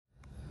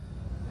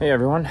Hey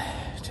everyone,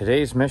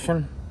 today's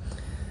mission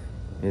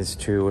is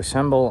to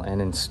assemble and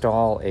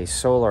install a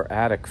solar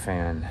attic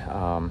fan.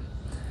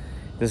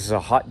 This is a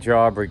hot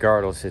job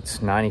regardless.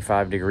 It's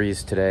 95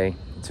 degrees today.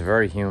 It's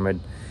very humid.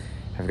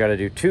 I've got to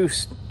do two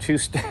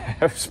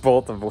steps,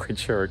 both of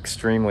which are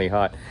extremely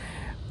hot.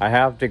 I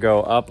have to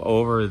go up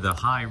over the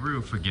high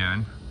roof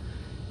again,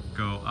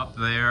 go up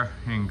there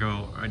and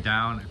go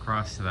down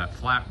across to that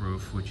flat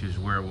roof, which is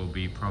where we'll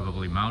be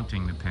probably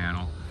mounting the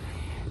panel.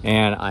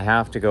 And I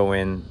have to go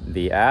in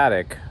the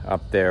attic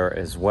up there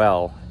as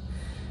well,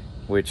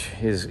 which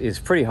is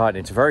pretty hot.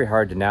 It's very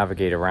hard to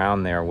navigate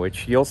around there,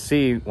 which you'll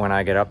see when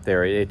I get up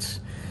there. It's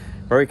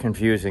very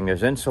confusing.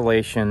 There's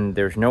insulation,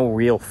 there's no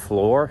real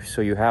floor,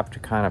 so you have to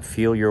kind of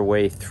feel your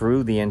way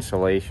through the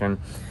insulation.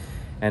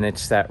 And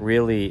it's that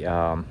really,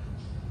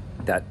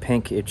 that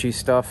pink itchy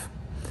stuff.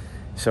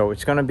 So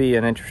it's gonna be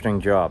an interesting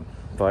job,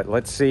 but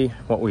let's see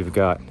what we've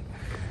got.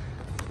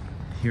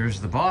 Here's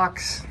the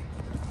box.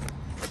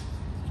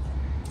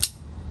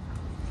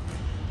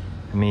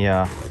 Let me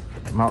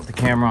mount the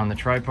camera on the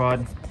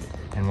tripod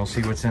and we'll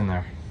see what's in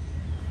there.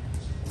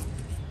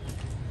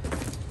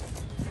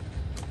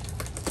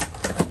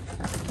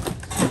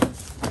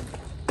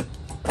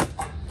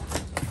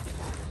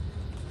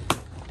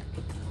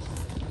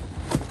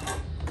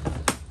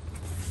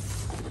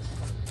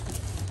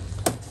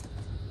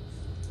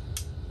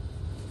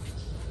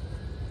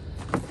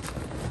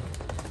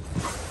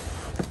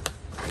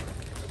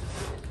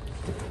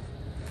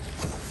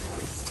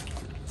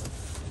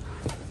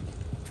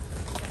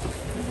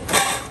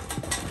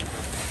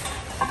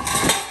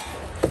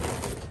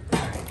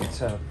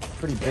 A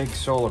pretty big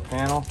solar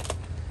panel.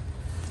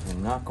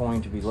 I'm not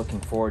going to be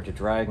looking forward to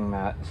dragging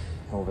that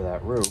over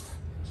that roof.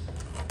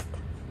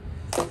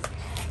 I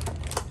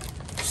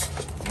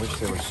wish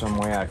there was some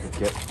way I could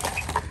get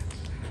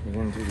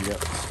into the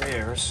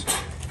upstairs.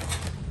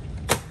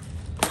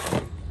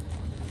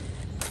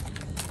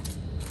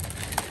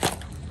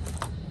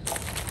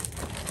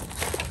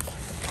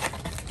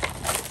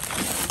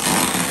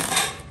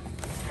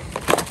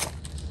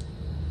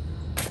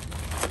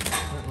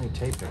 Certainly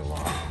taped it a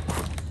lot.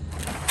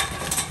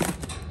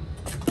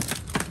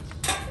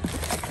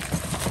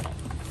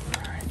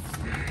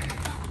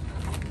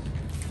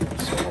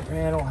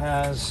 Panel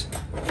has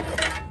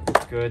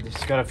good,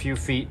 it's got a few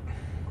feet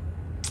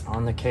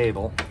on the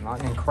cable,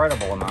 not an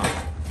incredible amount,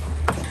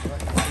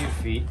 but a few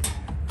feet,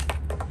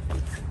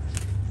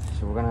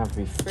 so we're gonna have to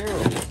be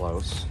fairly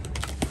close.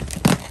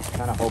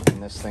 Kind of hoping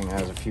this thing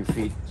has a few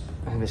feet,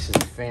 and this is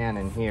a fan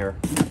in here,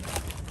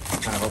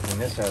 kind of hoping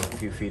this has a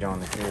few feet on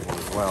the cable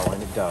as well,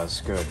 and it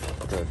does. Good.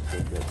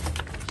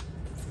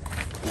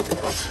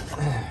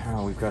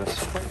 Oh, we've got a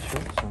switch,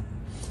 so.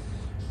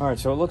 All right,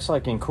 so it looks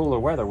like in cooler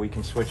weather we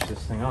can switch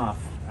this thing off.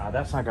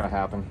 That's not going to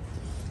happen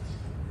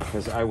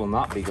because I will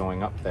not be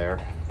going up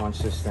there once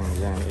this thing's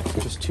in. It's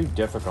just too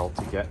difficult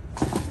to get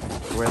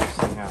where this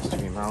thing has to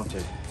be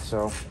mounted.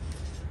 So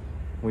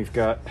we've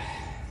got,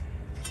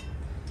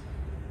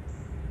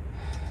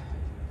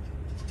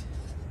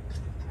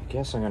 I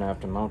guess I'm going to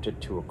have to mount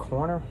it to a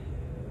corner.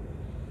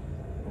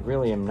 I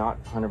really am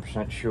not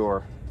 100%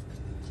 sure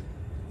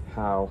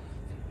how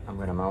I'm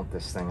going to mount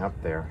this thing up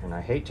there, and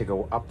I hate to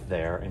go up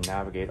there and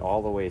navigate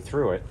all the way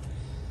through it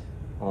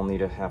only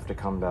to have to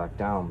come back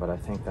down, but I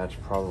think that's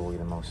probably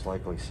the most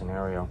likely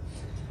scenario,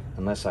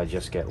 unless I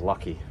just get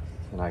lucky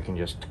and I can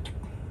just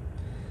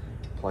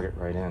plug it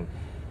right in.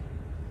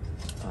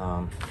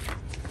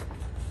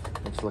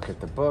 Let's look at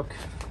the book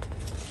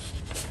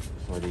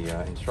or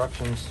the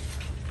instructions.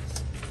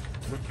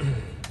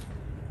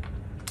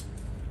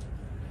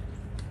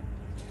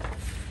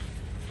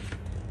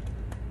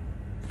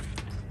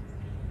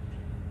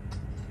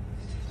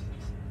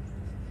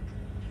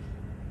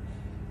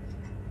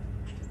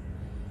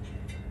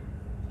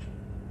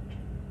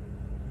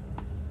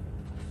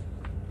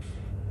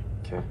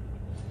 Okay.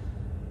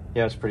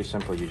 Yeah, it's pretty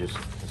simple. You just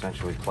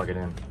essentially plug it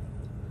in.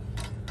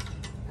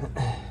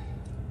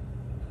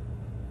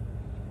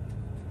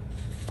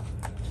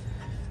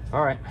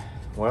 All right,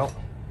 well,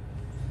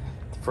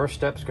 the first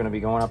step is going to be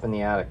going up in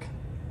the attic.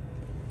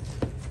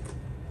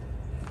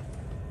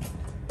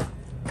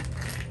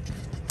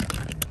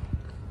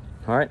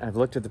 All right, I've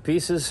looked at the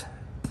pieces.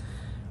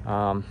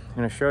 I'm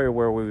going to show you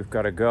where we've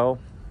got to go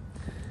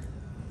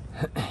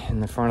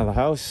in the front of the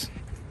house.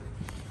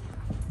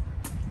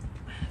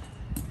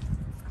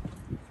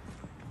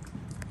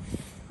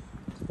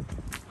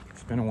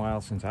 It's been a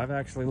while since I've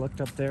actually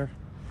looked up there,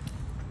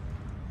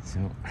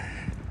 so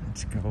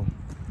let's go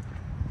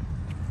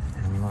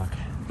and look.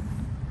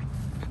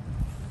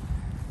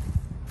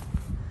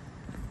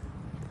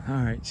 All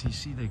right, so you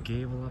see the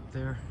gable up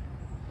there?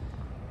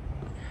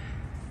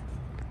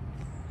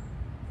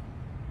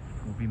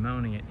 We'll be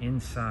mounting it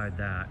inside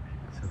that,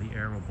 so the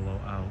air will blow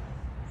out.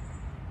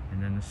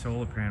 And then the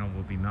solar panel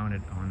will be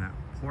mounted on that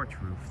porch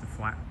roof, the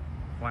flat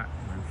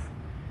roof,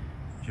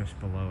 just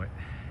below it.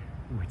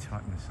 Ooh, it's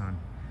hot in the sun.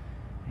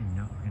 I'm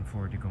not looking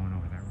forward to going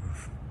over that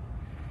roof.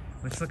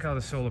 Let's look how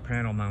the solar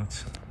panel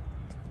mounts.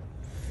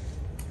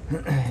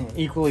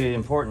 Equally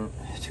important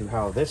to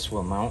how this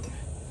will mount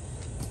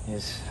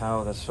is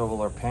how the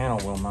solar panel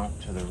will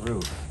mount to the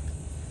roof.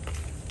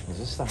 Is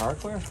this the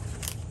hardware?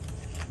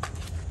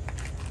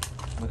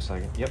 Looks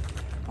like it. Yep.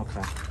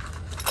 Okay.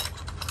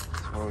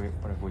 So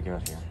what have we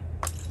got here?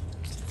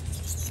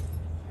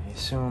 I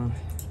assume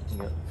we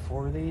got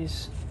 4 of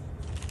these.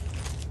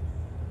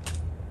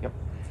 Yep.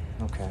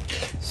 Okay.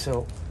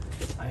 So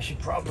I should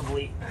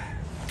probably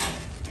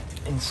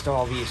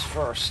install these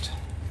first.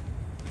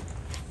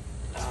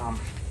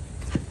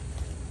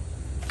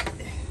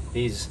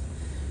 These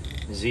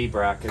Z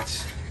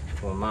brackets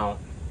will mount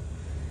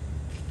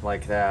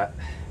like that,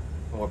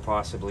 or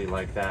possibly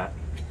like that.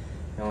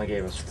 They only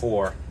gave us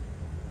 4.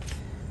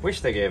 Wish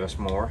they gave us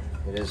more.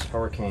 It is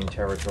hurricane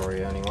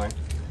territory anyway.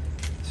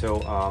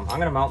 So I'm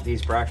gonna mount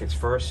these brackets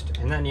first,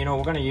 and then, you know,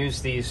 we're gonna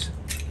use these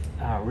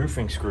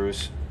roofing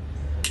screws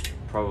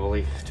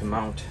probably to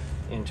mount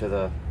into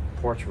the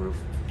porch roof.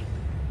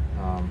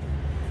 I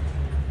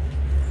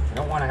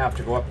don't want to have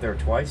to go up there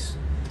twice,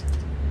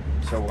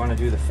 so we're going to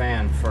do the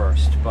fan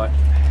first. But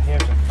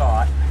here's a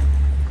thought.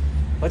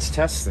 Let's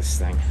test this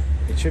thing.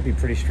 It should be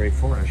pretty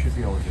straightforward. I should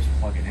be able to just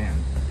plug it in.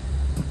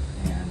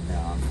 And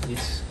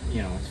it's,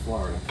 you know, it's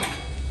Florida.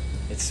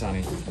 It's sunny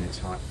and it's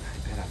hot.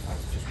 I bet if I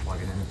just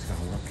plug it in, it's going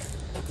to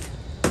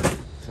work.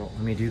 So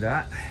let me do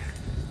that.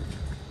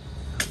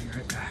 I'll be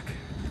right back.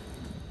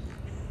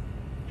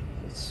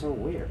 It's so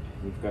weird.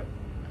 We've got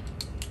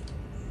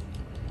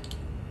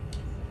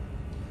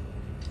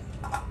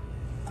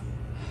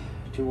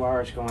two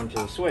wires going to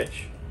the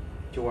switch,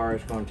 2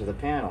 wires going to the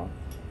panel,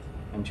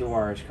 and 2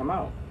 wires come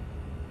out.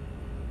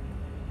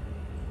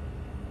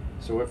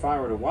 So if I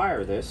were to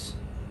wire this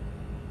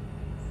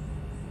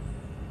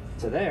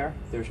to there,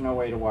 there's no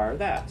way to wire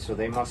that. So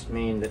they must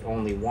mean that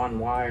only 1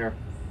 wire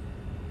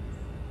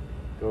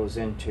goes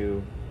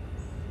into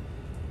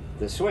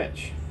the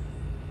switch.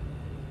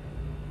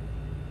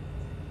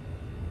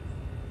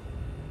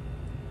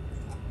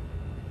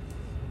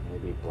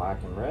 Maybe black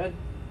and red.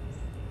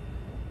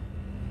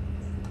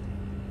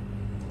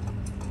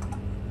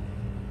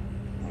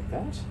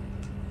 That.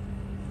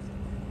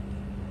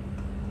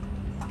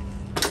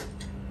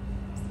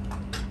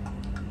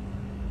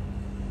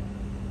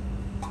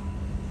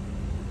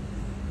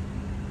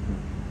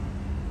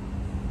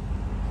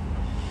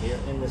 Here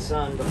in the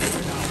sun, but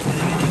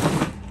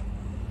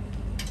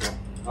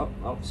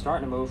oh,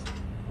 starting to move.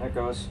 There it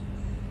goes.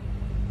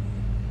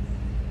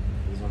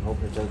 I'm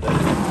hoping it does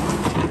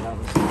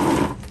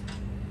better.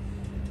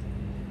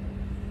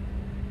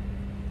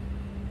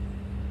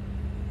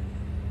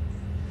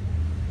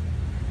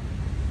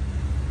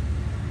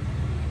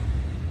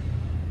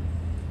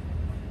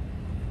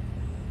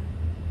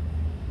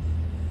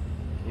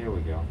 Here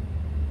we go.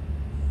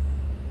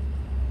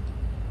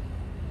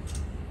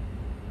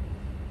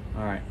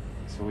 All right,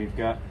 so we've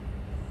got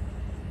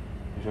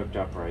it hooked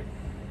up right.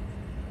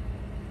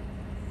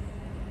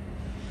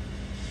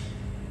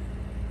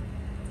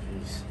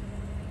 Jeez,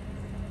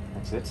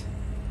 that's it.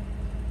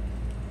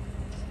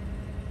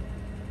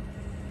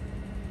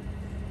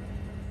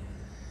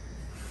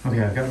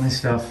 Okay, I've got my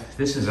stuff.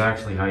 This is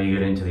actually how you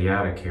get into the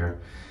attic here.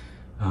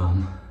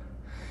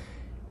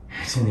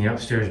 It's in the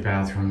upstairs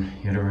bathroom.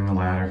 You gotta bring a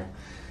ladder.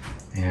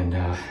 And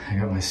I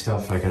got my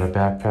stuff. I got a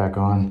backpack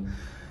on.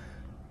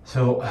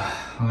 So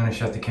I'm gonna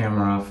shut the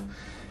camera off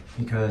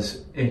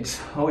because it's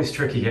always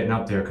tricky getting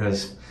up there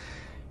because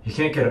you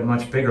can't get a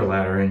much bigger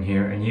ladder in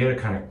here, and you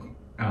gotta kind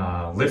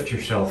of lift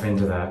yourself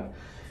into that.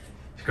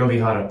 It's gonna be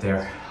hot up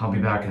there. I'll be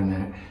back in a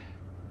minute.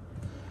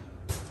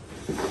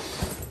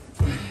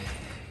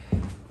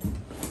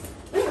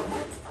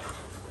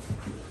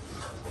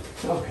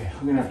 Okay,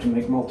 I'm gonna have to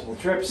make multiple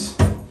trips.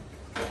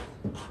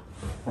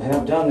 I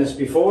have done this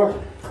before.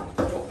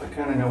 I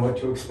kind of know what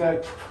to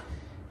expect.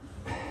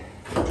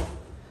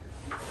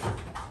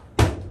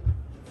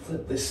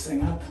 Flip this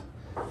thing up.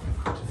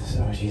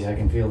 Oh geez, I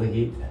can feel the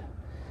heat.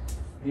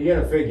 You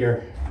gotta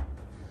figure,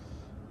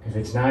 if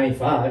it's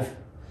 95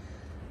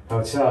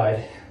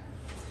 outside,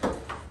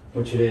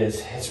 which it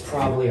is, it's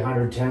probably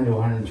 110 to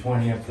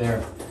 120 up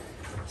there.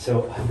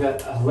 So I've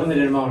got a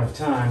limited amount of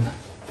time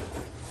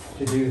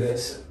to do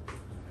this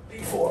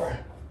before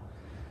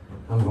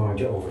I'm going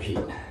to overheat.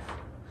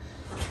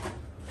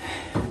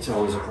 It's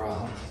always a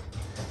problem.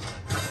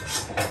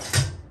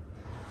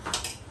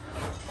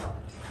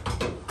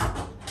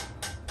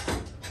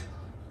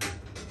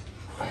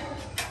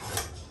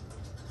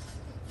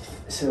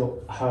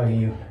 So how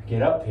you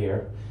get up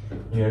here,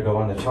 you gotta go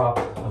on the top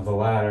of the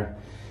ladder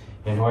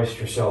and hoist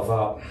yourself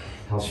up.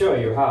 I'll show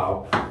you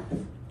how,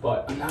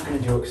 but I'm not gonna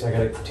do it because I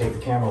gotta take the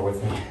camera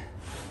with me.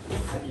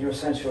 You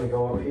essentially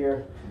go up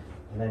here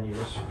and then you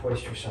just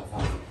hoist yourself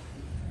up.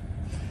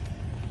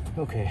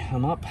 Okay,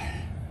 I'm up.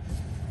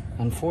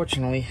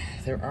 Unfortunately,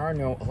 there are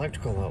no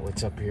electrical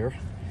outlets up here.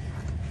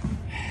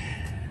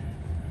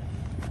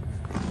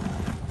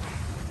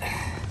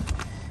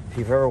 If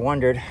you've ever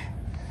wondered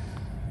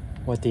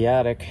what the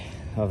attic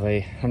of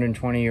a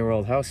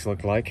 120-year-old house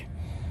looked like,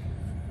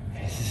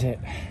 this is it.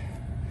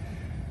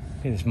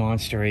 Look at this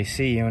monster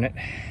AC unit,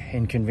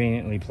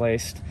 inconveniently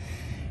placed.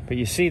 But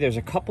you see there's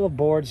a couple of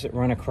boards that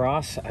run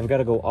across. I've got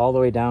to go all the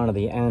way down to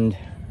the end,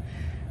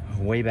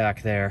 way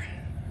back there.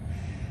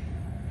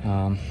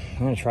 I'm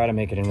going to try to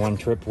make it in one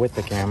trip with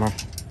the camera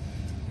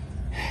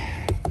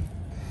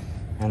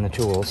and the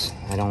tools.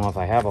 I don't know if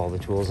I have all the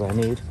tools I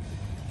need.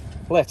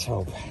 Let's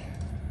hope.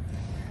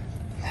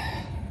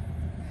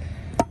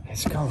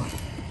 Let's go.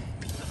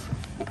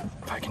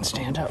 If I can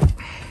stand up.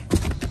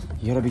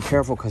 You gotta be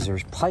careful because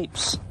there's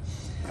pipes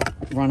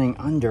running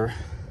under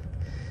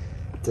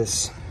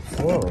this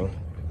flooring.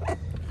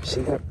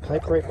 See that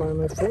pipe right by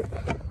my foot?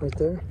 Right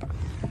there?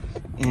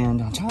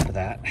 And on top of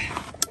that,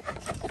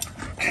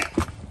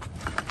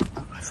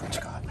 oh, my foot's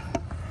caught.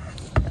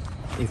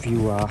 If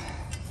you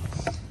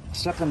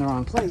step in the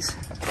wrong place,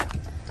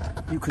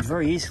 you could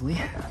very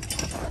easily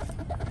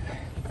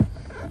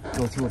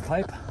go through a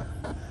pipe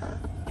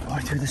or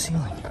through the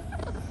ceiling.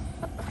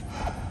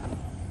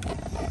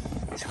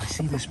 So I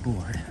see this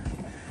board.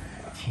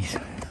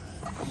 Jeez,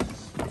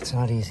 it's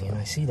not easy, and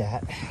I see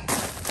that.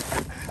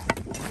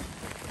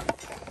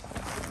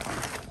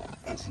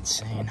 It's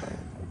insane.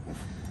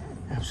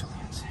 Absolutely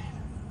insane.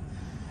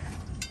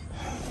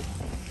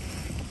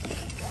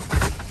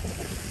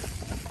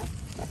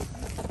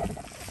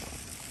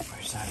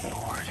 Where's that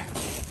board?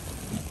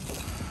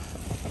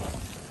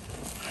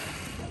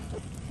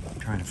 I'm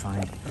trying to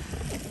find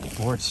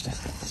boards to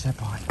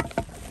step on,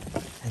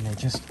 and they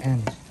just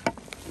end.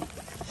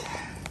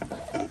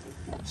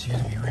 So you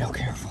gotta be real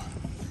careful.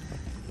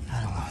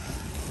 I don't know.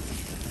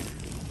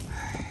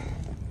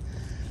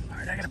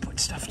 Alright, I gotta put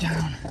stuff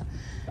down.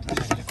 I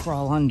gotta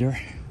crawl under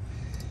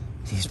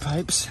these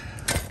pipes.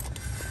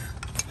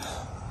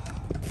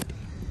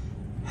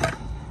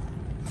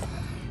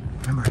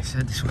 Remember I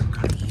said this wasn't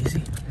gonna be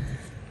easy?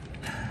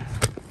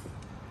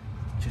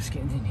 Just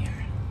getting in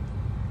here.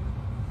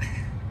 I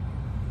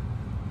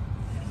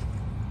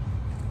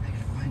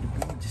gotta find a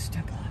board to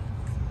step on.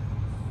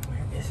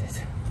 Where is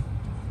it?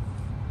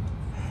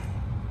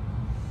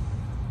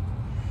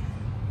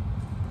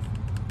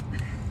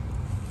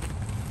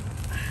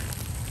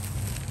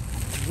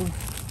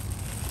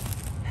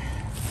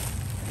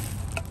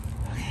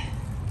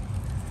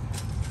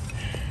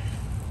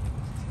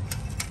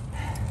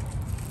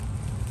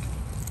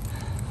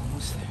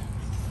 Almost there.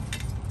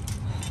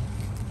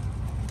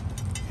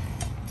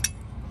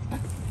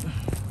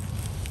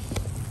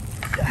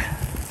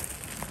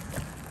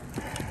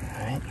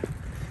 Alright,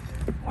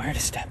 where to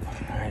step?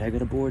 Alright, I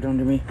got a board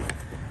under me.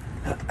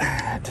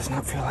 It does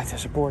not feel like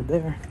there's a board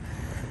there.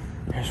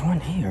 There's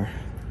one here.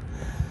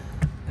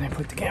 And I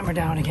put the camera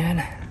down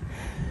again.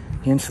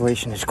 The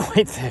insulation is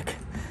quite thick.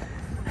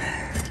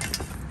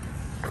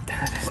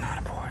 That is not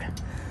a board.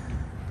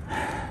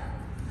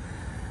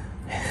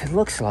 It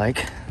looks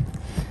like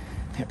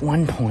at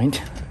one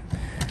point,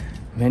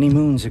 many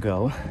moons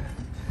ago,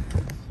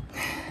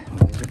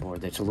 well, there's a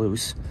board that's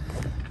loose,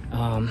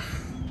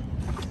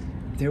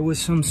 there was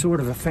some sort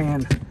of a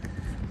fan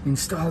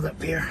installed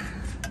up here.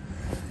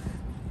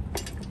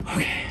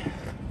 Okay.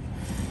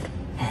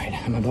 Alright,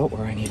 I'm about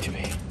where I need to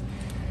be.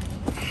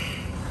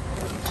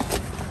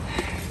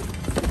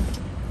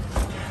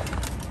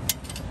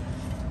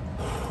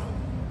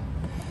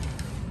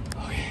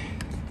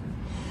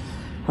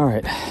 All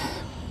right,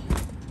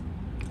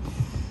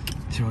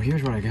 so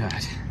here's what I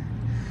got.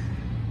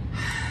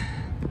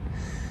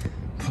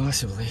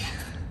 Possibly,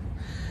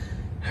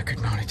 I could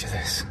mount it to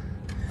this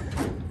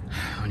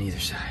on either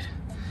side.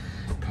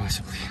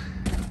 Possibly.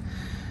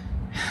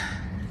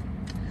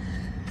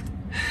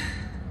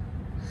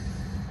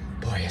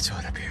 Boy, it's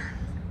hot up here.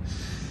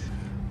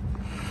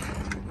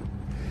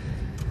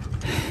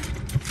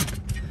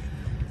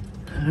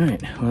 All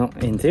right, well,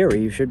 in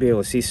theory, you should be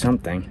able to see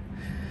something.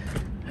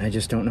 I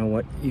just don't know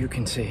what you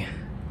can see.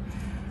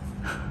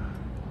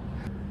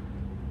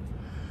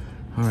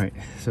 All right,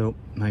 so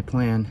my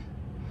plan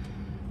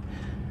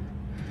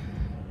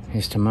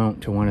is to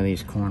mount to one of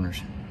these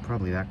corners.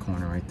 Probably that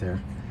corner right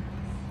there.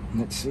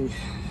 Let's see,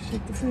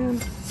 take the fan.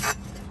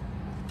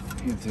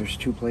 If there's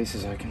two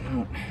places I can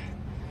mount.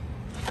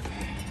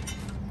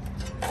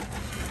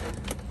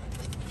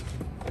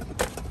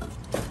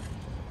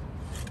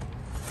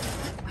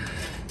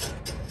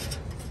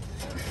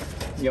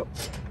 Yep.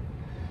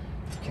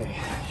 Okay,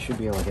 should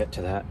be able to get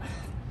to that.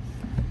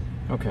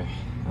 Okay,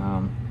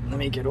 let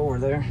me get over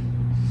there.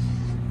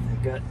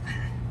 I've got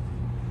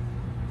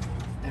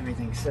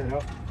everything set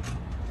up.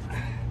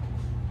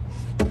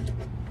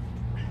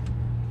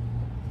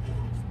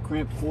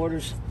 Cramped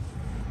quarters,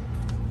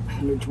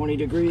 120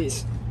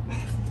 degrees.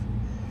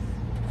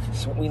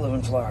 That's what we live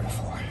in Florida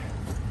for.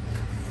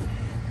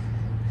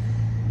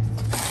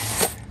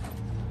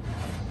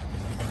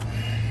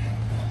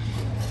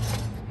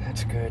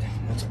 That's good.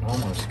 That's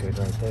almost good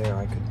right there.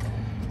 I could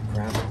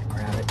grab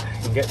it.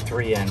 I can get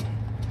 3 in.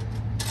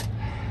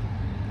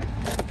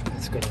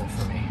 That's good enough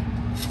for me.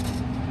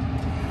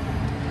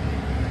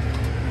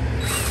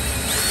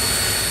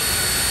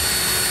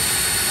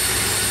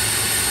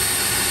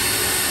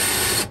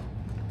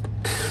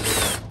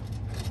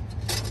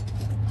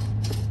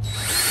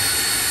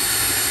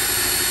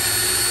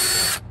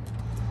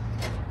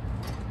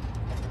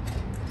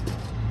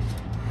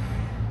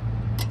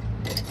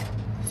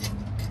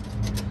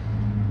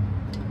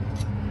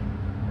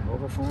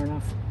 far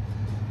enough?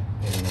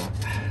 Maybe not.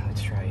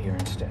 Let's try here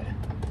instead.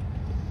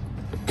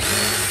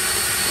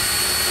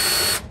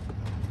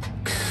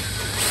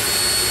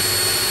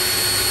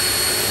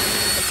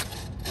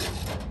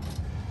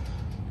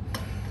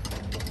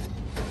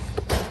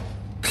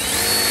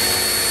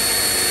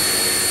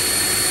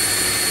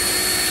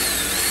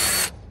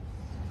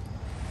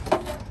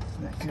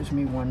 That gives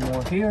me one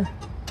more here.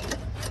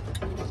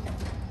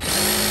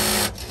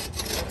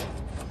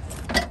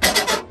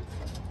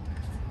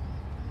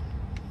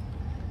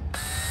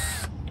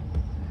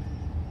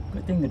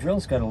 Good thing the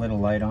drill's got a little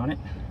light on it.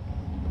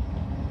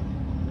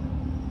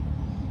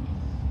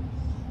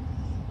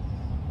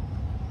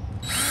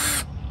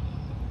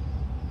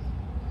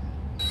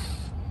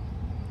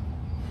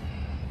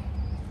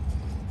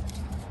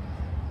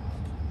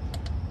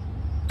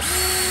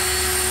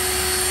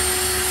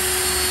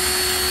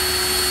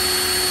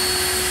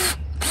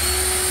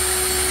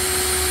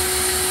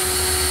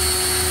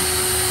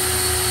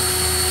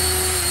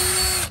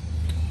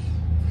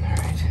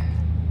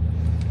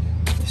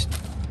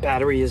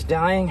 Battery is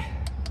dying.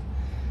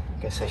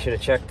 Guess I should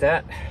have checked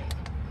that.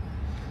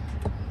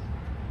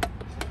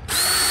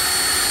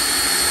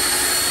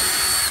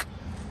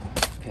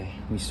 Okay,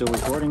 we still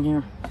recording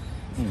here?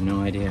 I have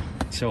no idea.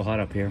 It's so hot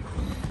up here.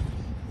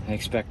 I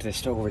expect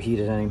this to overheat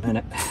at any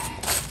minute,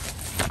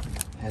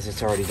 as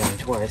it's already done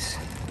twice.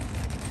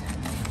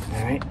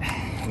 All right,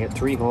 I got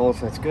 3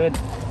 holes. That's good.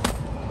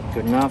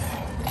 Good enough.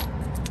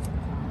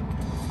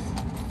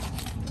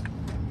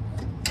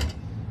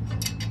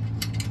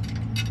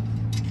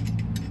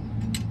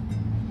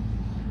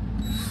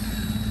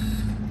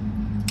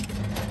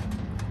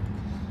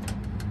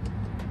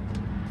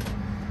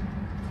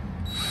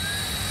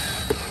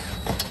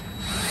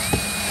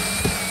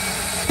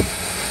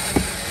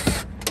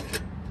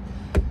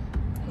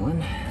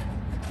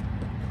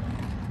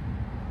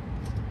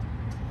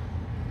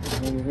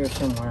 Maybe here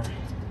somewhere.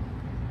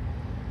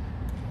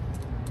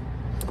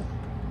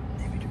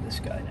 Maybe do this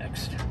guy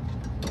next.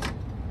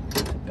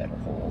 It's a better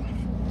hole.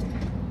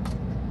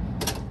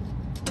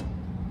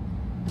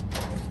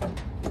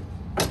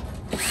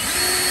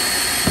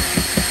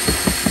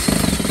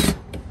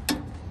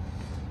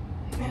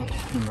 And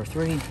number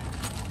 3.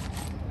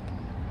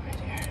 Right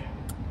here.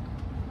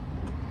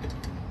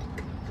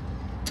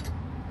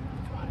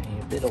 I need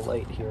a bit of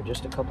light here,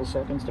 just a couple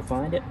seconds to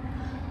find it.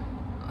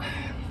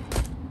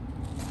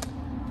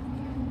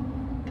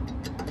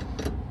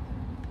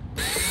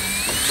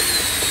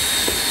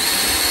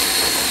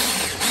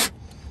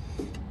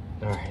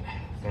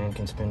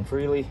 Can spin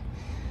freely.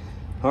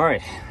 All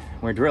right,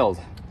 we're drilled,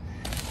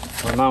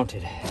 we're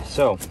mounted.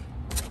 So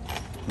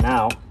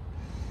now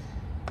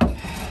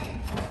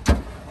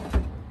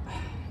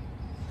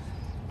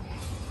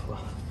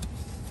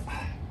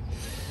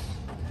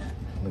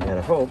we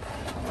gotta hope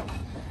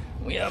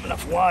we have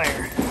enough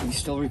wire. Are you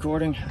still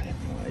recording? I have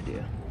no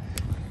idea.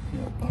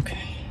 Yep,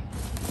 okay.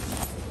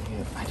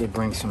 Yep, I did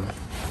bring some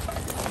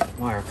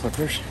wire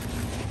clippers.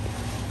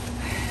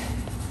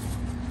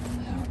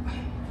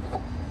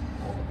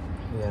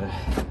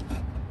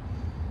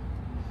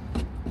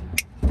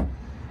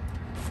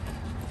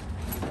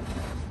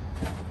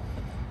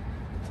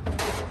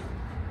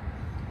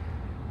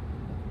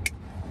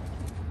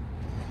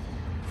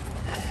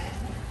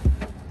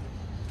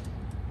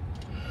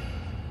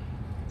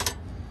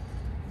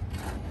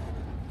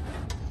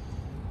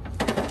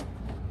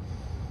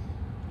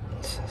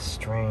 It's a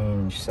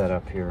strange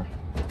setup here.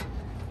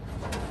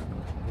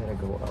 We gotta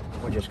go up.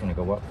 We're just gonna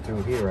go up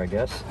through here, I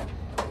guess.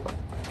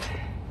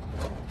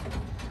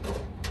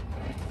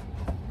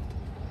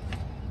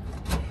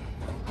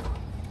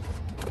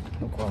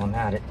 Look, while I'm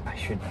at it, I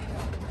should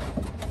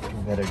do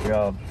a better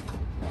job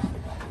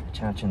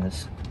attaching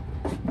this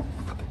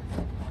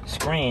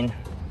screen,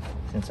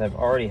 since I've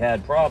already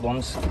had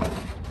problems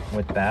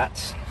with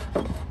bats.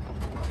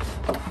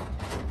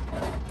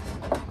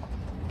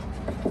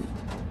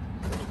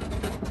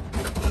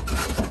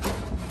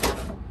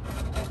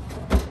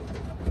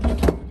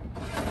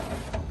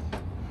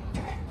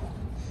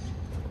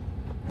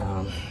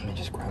 Let me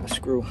just grab a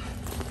screw.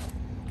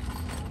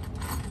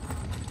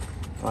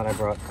 Thought I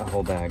brought a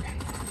whole bag.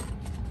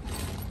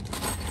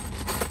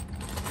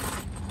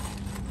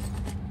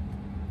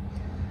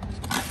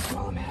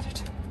 While I'm at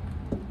it.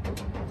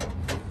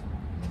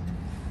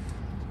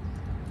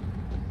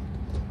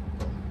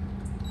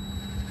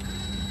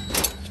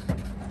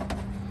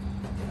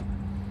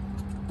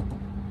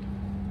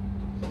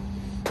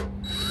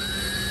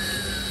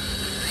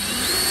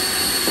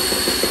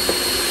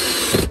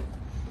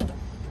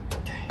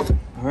 Okay,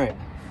 all right.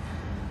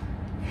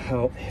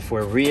 So if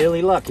we're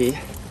really lucky,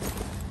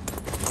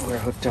 we're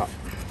hooked up.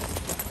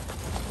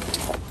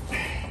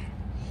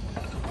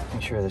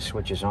 Make sure the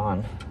switch is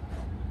on.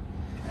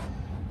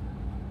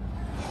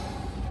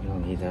 You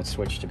don't need that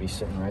switch to be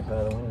sitting right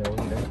by the window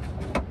either.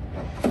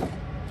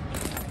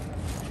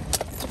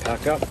 Let's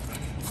pack up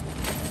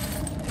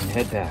and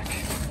head back.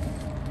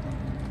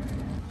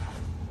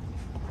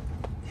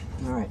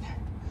 All right,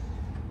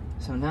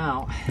 so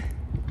now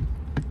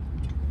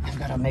I've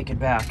got to make it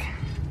back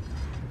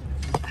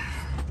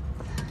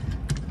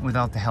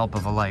without the help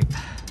of a light.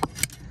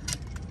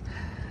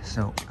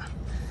 So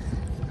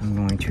I'm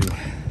going to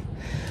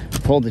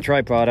pull the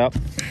tripod up,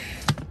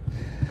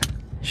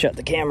 shut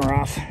the camera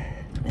off,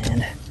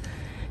 and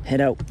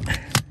head out.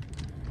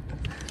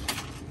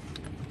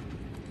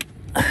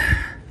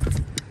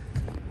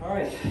 All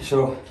right,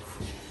 so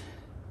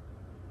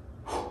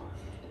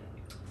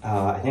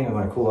I think I'm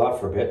going to cool off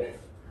for a bit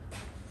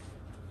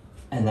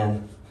and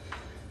then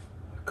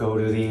go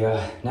to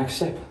the next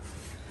step.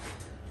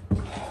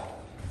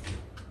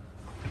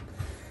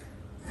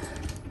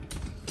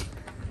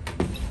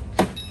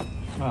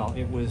 Well,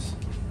 it was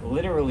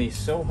literally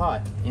so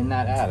hot in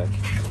that attic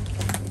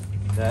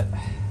that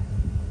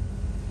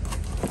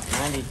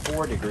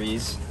 94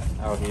 degrees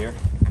out here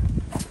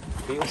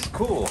feels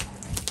cool.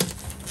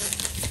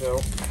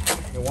 So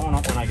it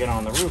won't when I get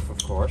on the roof,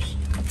 of course,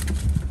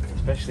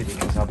 especially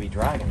because I'll be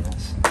dragging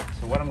this.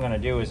 So what I'm going to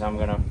do is I'm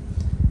going to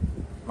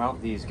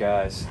mount these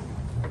guys,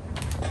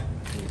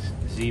 these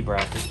Z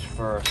brackets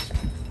first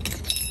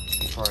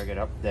before I get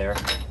up there,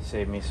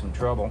 save me some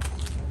trouble.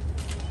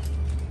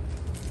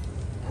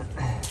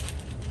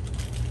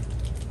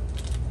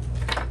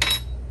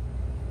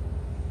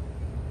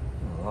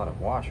 A lot of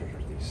washers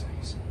with these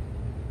things.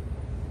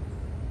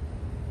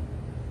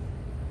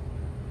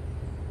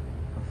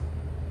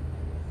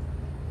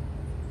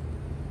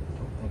 I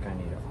don't think I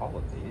need all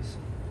of these.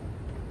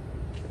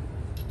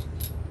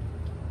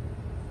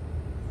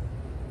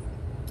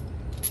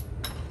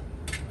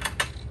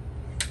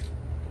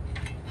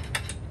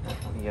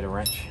 Let me get a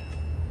wrench.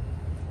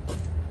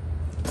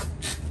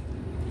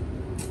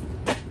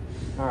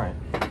 All right,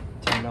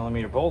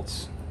 10mm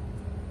bolts.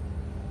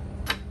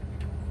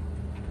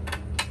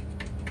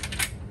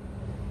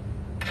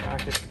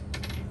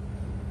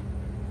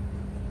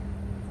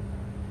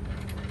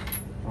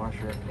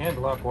 Washer and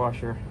lock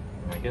washer,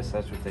 and I guess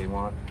that's what they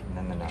want, and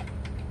then the nut.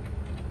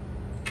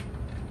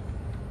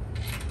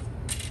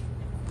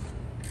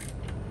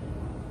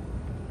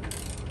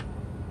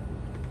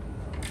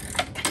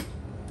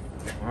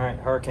 All right,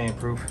 hurricane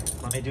proof.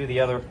 Let me do the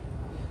other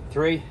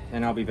 3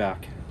 and I'll be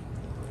back.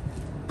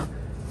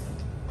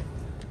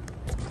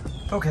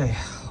 Okay,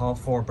 all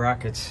 4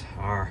 brackets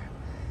are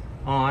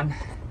on.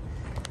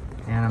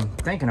 And I'm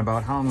thinking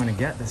about how I'm going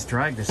to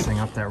drag this thing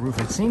up that roof.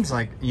 It seems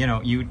like, you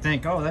know, you'd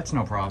think, oh, that's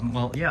no problem.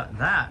 Well, yeah,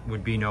 that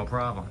would be no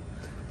problem.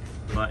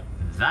 But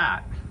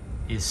that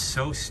is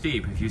so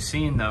steep. If you've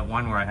seen the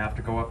one where I have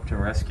to go up to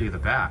rescue the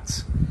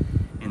bats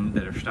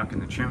that are stuck in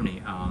the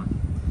chimney, the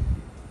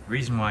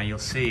reason why you'll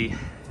see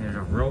there's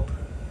a rope.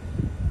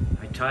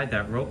 I tied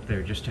that rope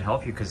there just to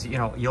help you because, you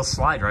know, you'll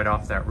slide right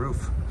off that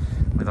roof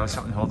without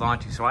something to hold on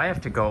to. So I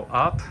have to go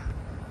up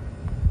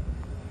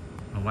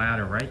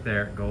ladder right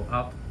there, go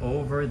up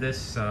over this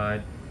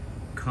side,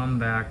 come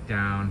back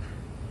down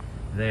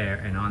there,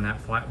 and on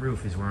that flat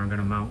roof is where I'm going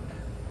to mount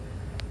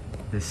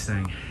this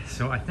thing.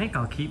 So I think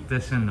I'll keep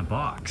this in the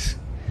box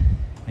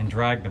and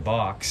drag the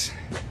box.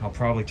 I'll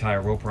probably tie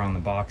a rope around the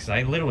box.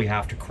 I literally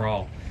have to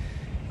crawl,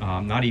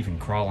 not even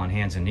crawl on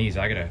hands and knees.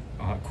 I gotta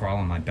crawl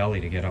on my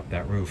belly to get up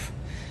that roof.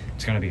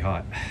 It's gonna be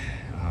hot.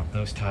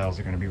 Those tiles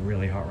are gonna be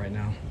really hot right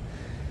now.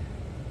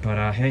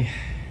 But hey,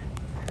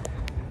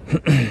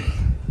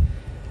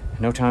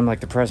 no time like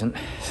the present,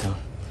 so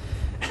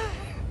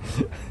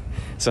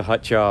it's a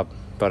hot job,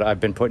 but I've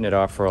been putting it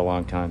off for a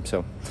long time,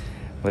 so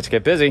let's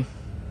get busy.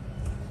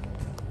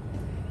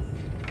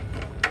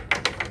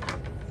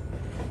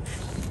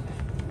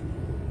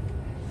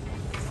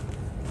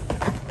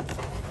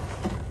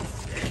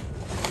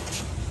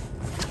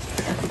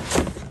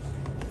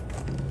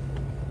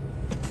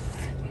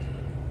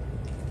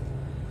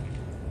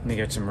 Let me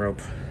get some rope.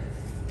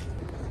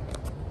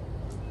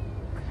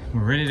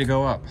 We're ready to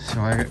go up.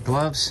 So I got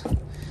gloves,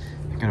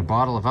 I got a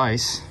bottle of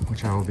ice,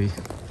 which I will be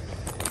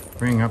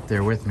bringing up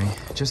there with me,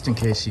 just in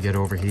case you get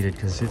overheated,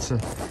 because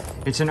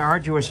it's an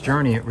arduous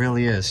journey, it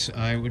really is.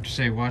 I would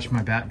say watch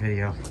my bat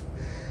video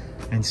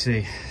and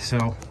see.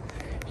 So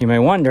you may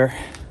wonder,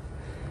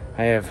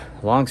 I have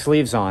long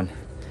sleeves on,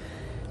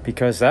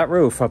 because that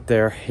roof up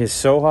there is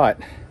so hot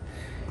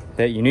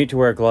that you need to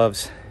wear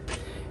gloves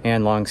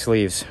and long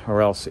sleeves,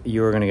 or else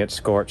you are gonna get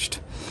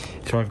scorched.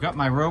 So I've got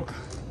my rope.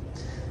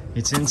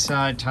 It's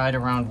inside, tied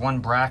around one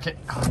bracket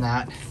on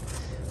that.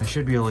 I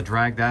should be able to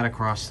drag that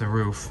across the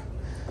roof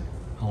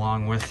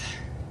along with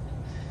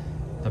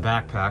the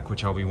backpack,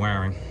 which I'll be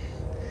wearing.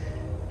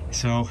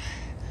 So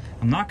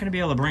I'm not gonna be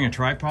able to bring a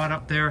tripod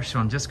up there, so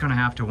I'm just gonna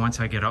have to,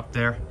 once I get up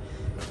there,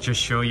 just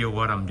show you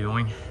what I'm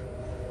doing.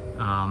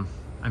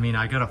 I mean,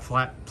 I got a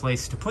flat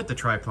place to put the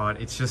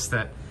tripod. It's just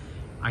that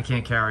I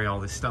can't carry all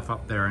this stuff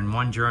up there, and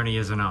one journey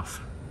is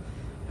enough.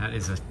 That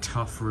is a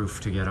tough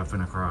roof to get up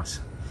and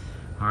across.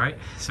 All right,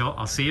 so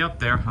I'll see you up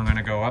there. I'm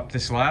gonna go up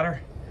this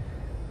ladder,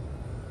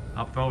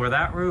 up over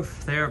that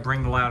roof there,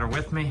 bring the ladder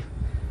with me,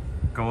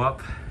 go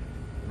up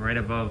right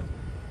above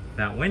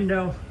that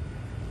window,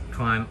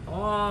 climb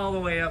all the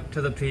way up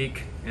to the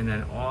peak, and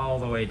then all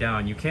the way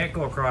down. You can't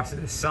go across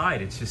this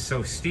side, it's just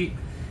so steep,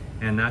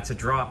 and that's a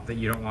drop that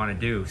you don't wanna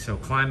do. So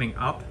climbing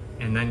up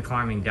and then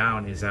climbing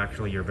down is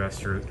actually your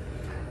best route.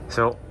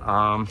 So,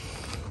 I'll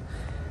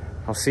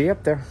see you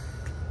up there.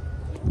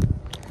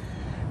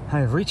 I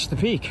have reached the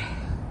peak.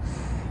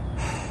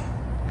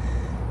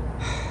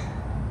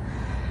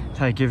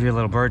 I give you a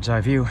little bird's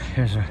eye view.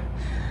 Here's a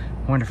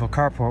wonderful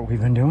carport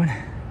we've been doing.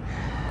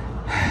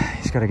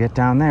 He's got to get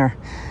down there.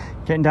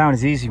 Getting down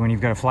is easy when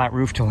you've got a flat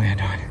roof to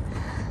land on.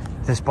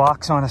 This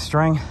box on a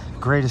string,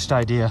 greatest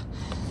idea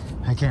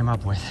I came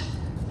up with.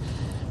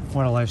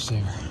 What a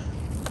lifesaver.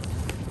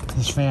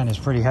 This fan is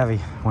pretty heavy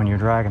when you're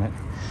dragging it.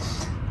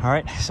 All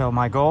right, so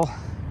my goal,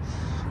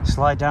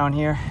 slide down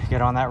here,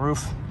 get on that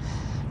roof,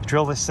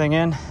 drill this thing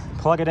in,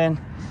 plug it in,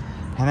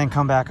 and then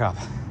come back up.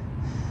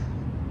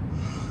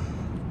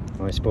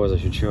 Well, I suppose I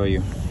should show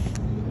you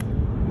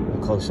a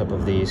close-up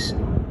of these.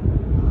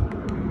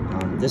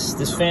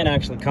 This fan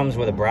actually comes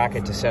with a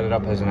bracket to set it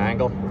up as an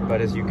angle,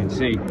 but as you can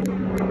see,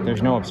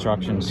 there's no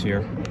obstructions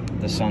here.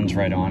 The sun's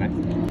right on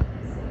it.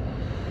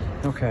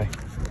 Okay.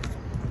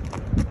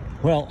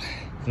 Well,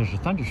 there's a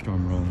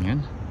thunderstorm rolling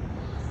in,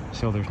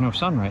 so there's no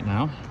sun right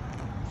now.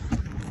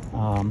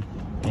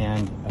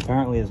 And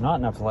apparently there's not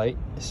enough light.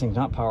 This thing's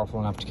not powerful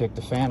enough to kick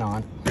the fan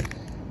on.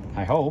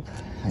 I hope.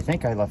 I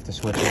think I left the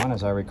switch on,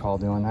 as I recall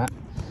doing that.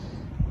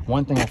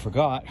 One thing I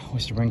forgot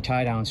was to bring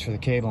tie downs for the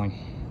cabling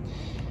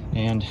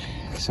and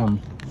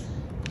some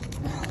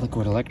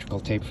liquid electrical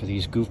tape for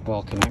these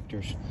goofball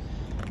connectors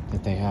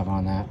that they have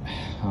on that.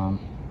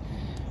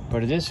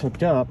 But it is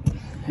hooked up,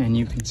 and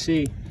you can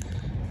see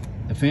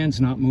the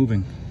fan's not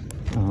moving.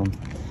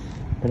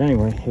 But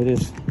anyway, it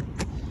is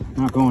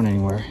not going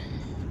anywhere.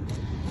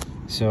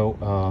 So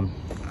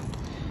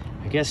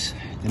I guess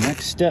the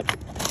next step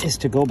is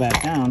to go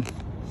back down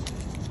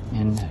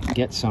and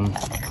get some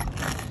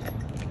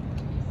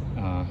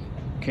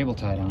cable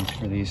tie downs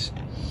for these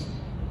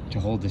to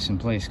hold this in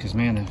place, because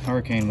man, the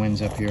hurricane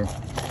winds up here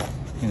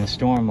in a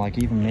storm, like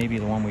even maybe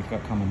the one we've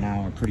got coming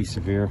now, are pretty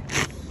severe.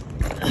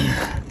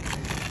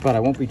 But I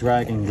won't be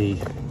dragging the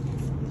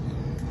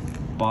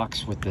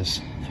box with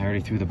this. I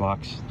already threw the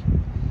box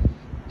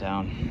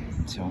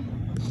down, so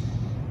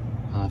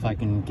if I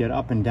can get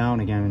up and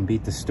down again and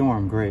beat the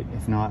storm, great.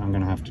 If not, I'm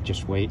gonna have to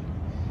just wait.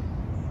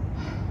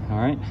 All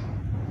right,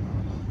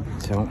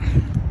 so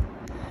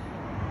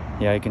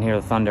yeah, you can hear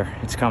the thunder.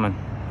 It's coming.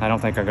 I don't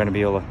think I'm gonna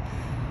be able to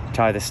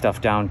tie this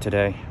stuff down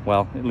today.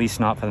 Well, at least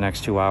not for the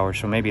next 2 hours.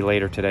 So maybe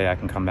later today I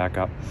can come back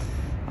up.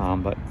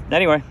 But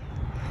anyway,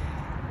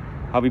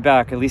 I'll be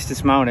back. At least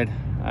it's mounted.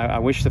 I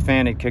wish the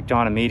fan had kicked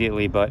on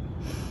immediately, but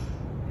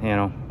you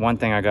know, one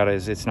thing I got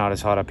is it's not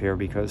as hot up here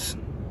because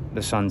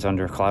the sun's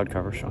under cloud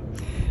cover. So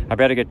I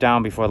better get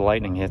down before the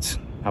lightning hits.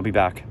 I'll be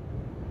back.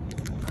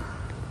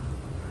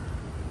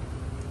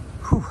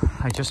 Whew,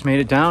 I just made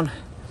it down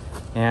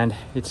and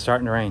it's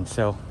starting to rain.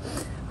 So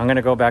I'm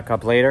gonna go back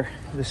up later.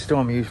 This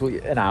storm usually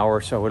an hour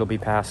or so it'll be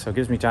past, so it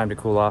gives me time to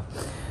cool off.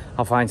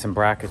 I'll find some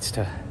brackets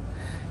to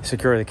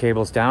secure the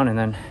cables down and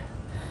then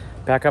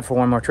back up for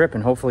one more trip,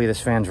 and hopefully this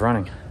fan's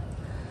running.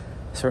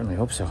 I certainly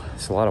hope so.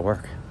 It's a lot of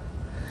work.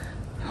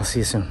 I'll see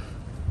you soon.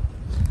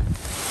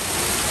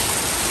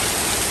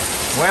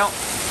 Well,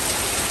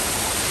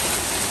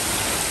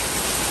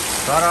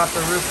 got off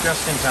the roof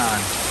just in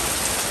time.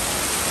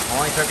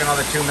 Only took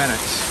another 2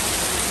 minutes.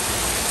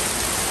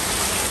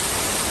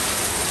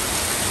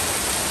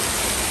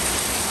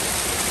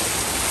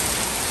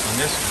 When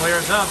this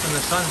clears up and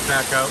the sun's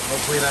back out,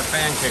 hopefully that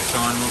fan kicks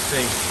on, we'll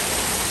see.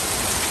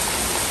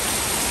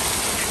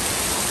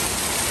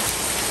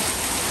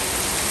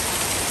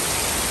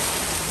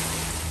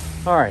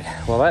 All right,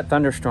 well that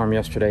thunderstorm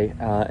yesterday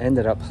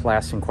ended up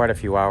lasting quite a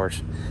few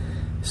hours.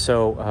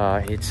 So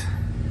it's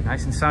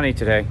nice and sunny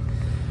today.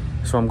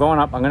 So I'm going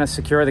up, I'm gonna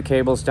secure the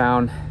cables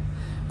down.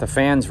 The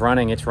fan's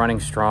running, it's running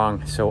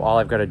strong. So all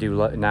I've gotta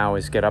do now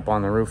is get up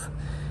on the roof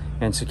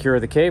and secure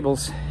the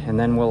cables, and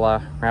then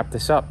we'll wrap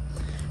this up.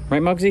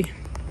 Right, Muggsy?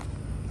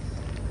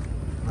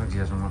 Muggsy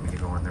doesn't want me to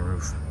go on the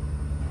roof.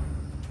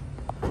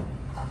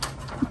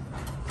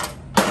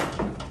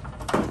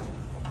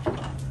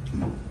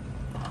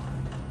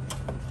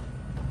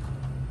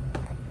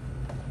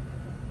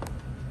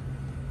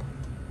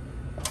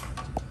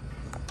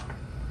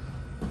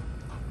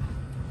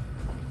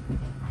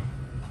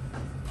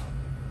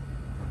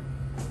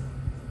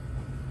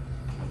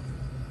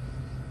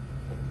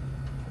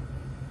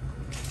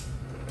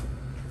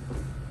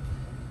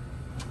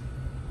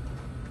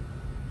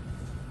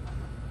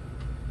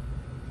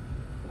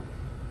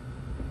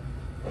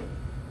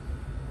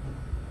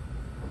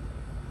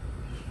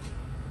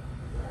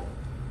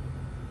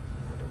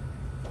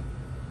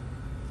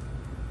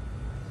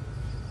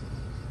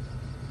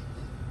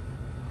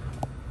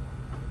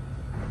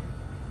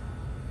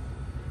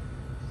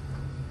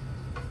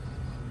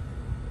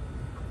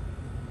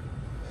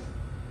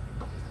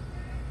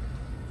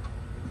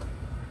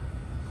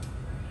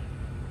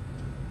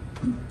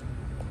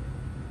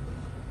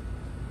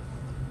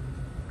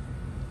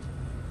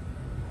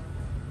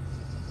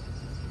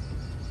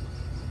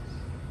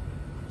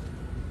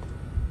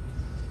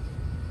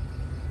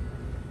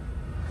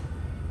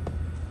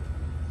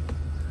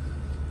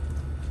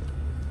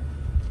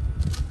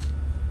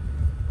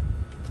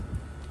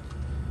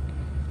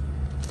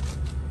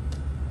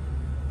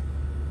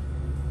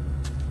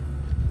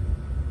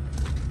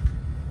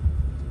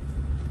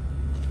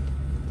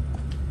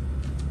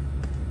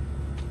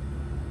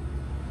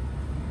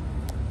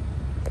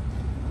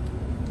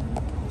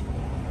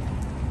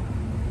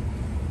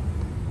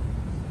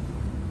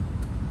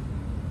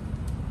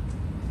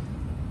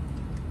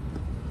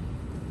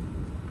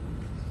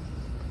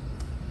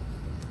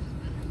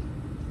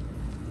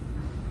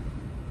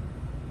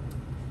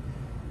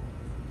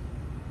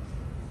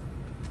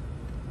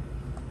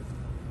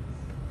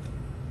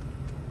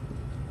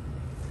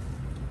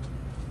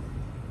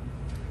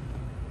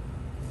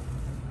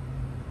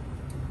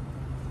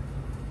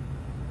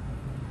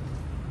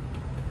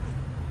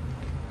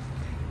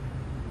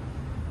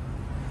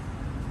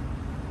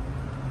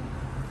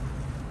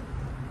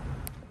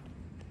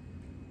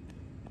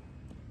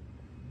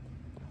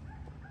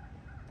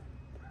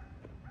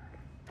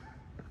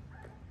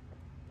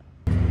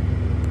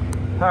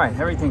 All right,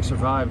 everything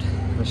survived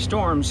the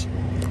storms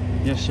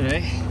yesterday.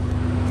 You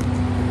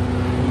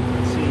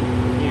can see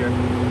here,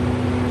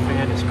 the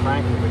fan is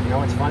cranking, but you know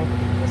what's funny?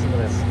 Listen to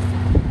this.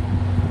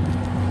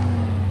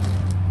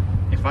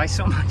 If I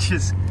so much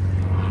as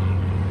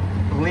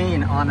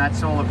lean on that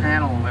solar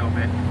panel a little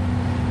bit,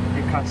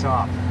 it cuts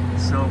off.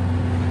 So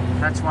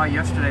that's why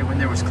yesterday when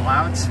there was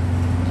clouds,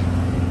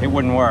 it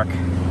wouldn't work.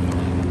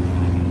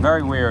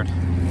 Very weird.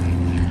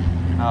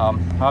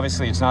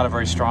 Obviously it's not a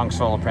very strong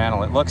solar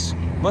panel. It looks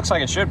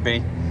like it should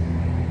be,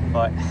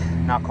 but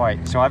not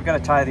quite. So I've got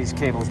to tie these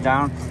cables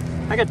down.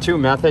 I got two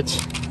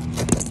methods.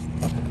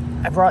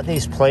 I brought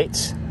these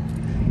plates,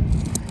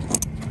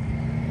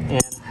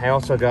 and I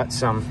also got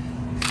some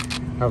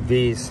of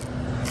these.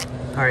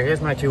 All right,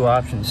 here's my two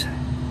options.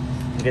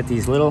 I get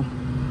these little,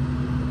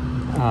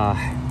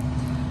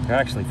 they're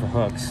actually for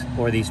hooks,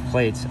 or these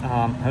plates.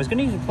 I was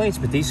gonna use the plates,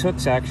 but these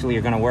hooks actually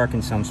are gonna work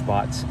in some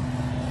spots.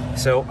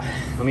 So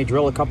let me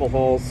drill a couple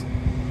holes.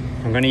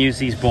 I'm gonna use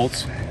these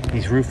bolts,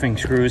 these roofing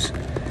screws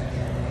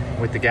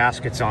with the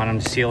gaskets on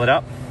them to seal it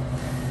up.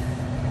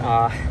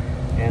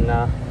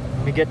 Let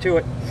me get to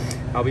it.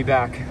 I'll be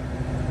back.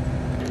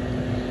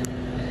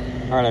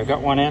 All right, I've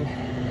got one in.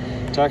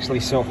 It's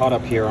actually so hot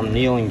up here, I'm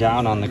kneeling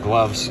down on the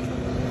gloves. I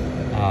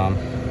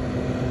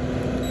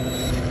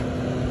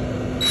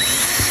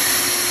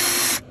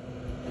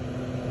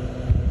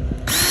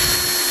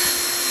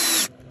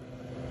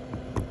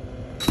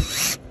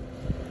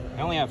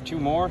only have two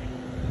more.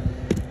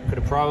 Could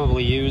have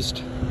probably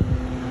used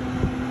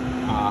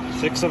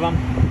 6 of them,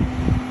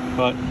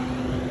 but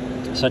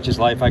such is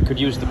life. I could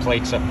use the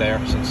plates up there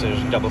since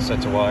there's double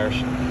sets of wires.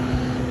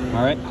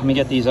 All right, let me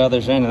get these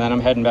others in and then I'm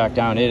heading back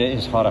down. It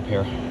is hot up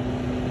here.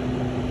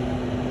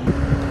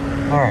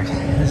 All right,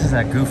 this is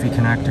that goofy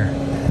connector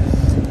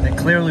that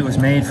clearly was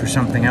made for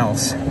something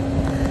else,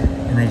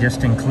 and they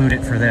just include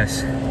it for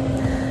this.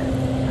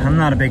 I'm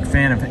not a big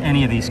fan of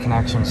any of these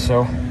connections,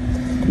 so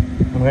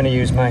I'm going to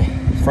use my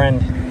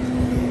friend.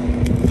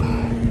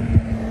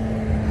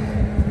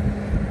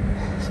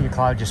 See, a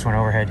cloud just went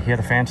overhead. You hear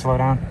the fan slow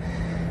down?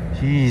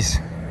 Jeez,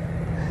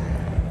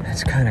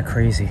 that's kind of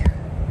crazy.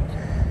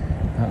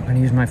 I'm going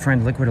to use my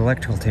friend liquid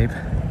electrical tape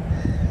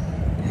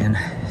and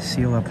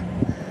seal up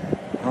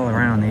all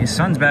around these.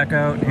 Sun's back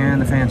out and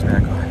the fan's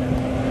back on.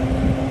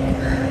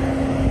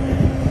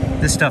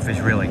 This stuff is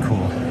really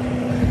cool.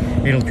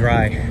 It'll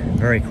dry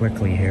very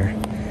quickly here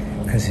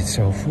because it's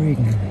so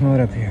freaking hot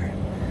up here.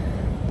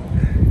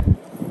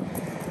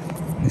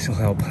 This will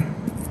help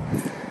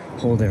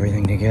hold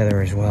everything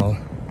together as well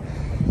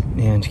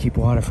and keep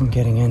water from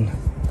getting in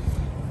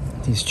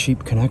these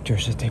cheap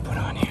connectors that they put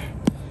on here.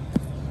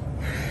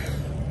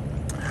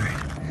 All right.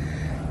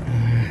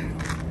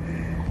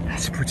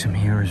 Let's put some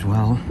here as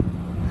well.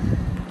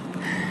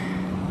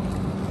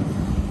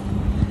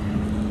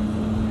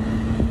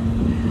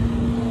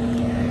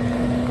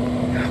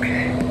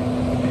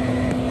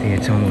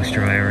 It's almost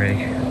dry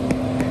already.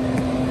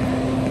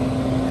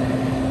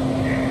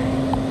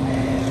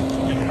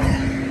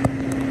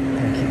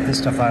 Gonna keep this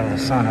stuff out of the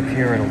sun. Up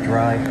here it'll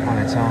dry on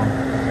its own.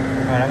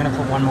 Alright, I'm gonna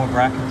put one more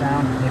bracket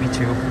down, maybe 2,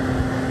 to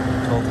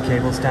hold the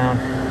cables down.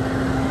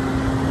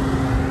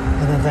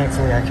 And then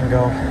thankfully I can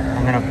go.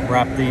 I'm gonna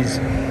wrap these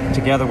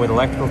together with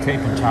electrical tape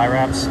and tie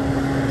wraps.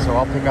 So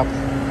I'll pick up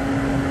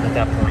at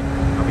that point.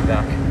 I'll be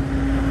back.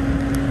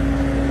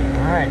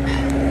 Alright.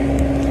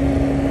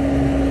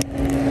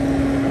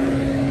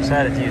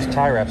 Decided to use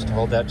tie wraps to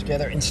hold that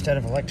together instead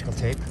of electrical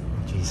tape.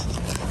 Jeez.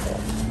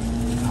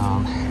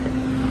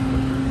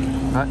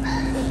 But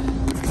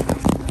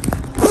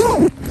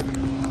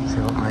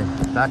seal up my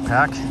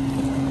backpack,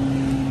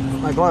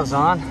 put my gloves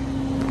on,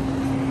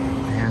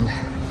 and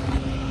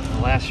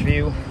the last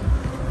view. I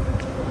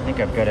think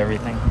I've got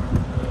everything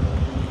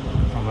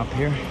from up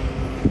here.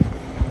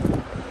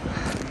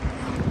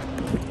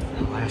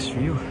 The last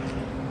view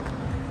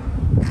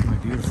of my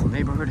beautiful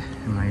neighborhood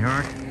in my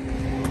yard.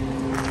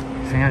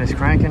 Fan is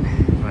cranking,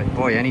 but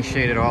boy, any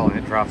shade at all and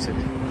it drops it.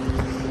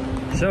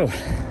 So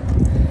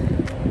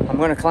I'm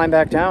going to climb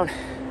back down.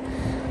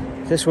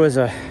 This was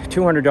a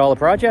 $200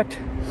 project.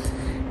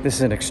 This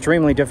is an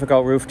extremely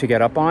difficult roof to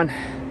get up on,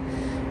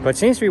 but it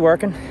seems to be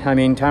working. I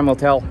mean, time will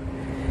tell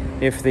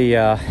if the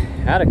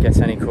attic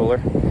gets any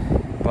cooler,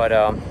 but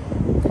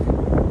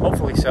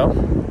hopefully so.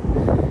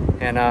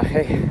 And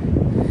hey,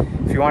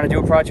 if you want to do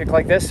a project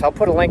like this, I'll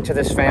put a link to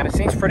this fan. It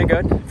seems pretty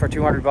good for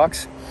 200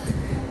 bucks.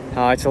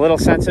 It's a little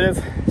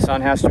sensitive. The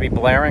sun has to be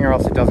blaring or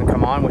else it doesn't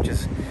come on, which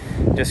is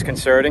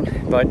disconcerting,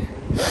 but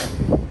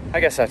I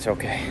guess that's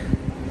okay.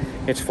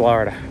 It's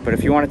Florida. But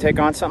if you want to take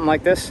on something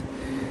like this,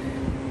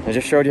 I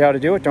just showed you how to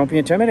do it. Don't be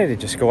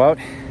intimidated. Just go out,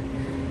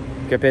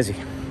 get busy.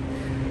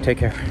 Take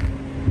care.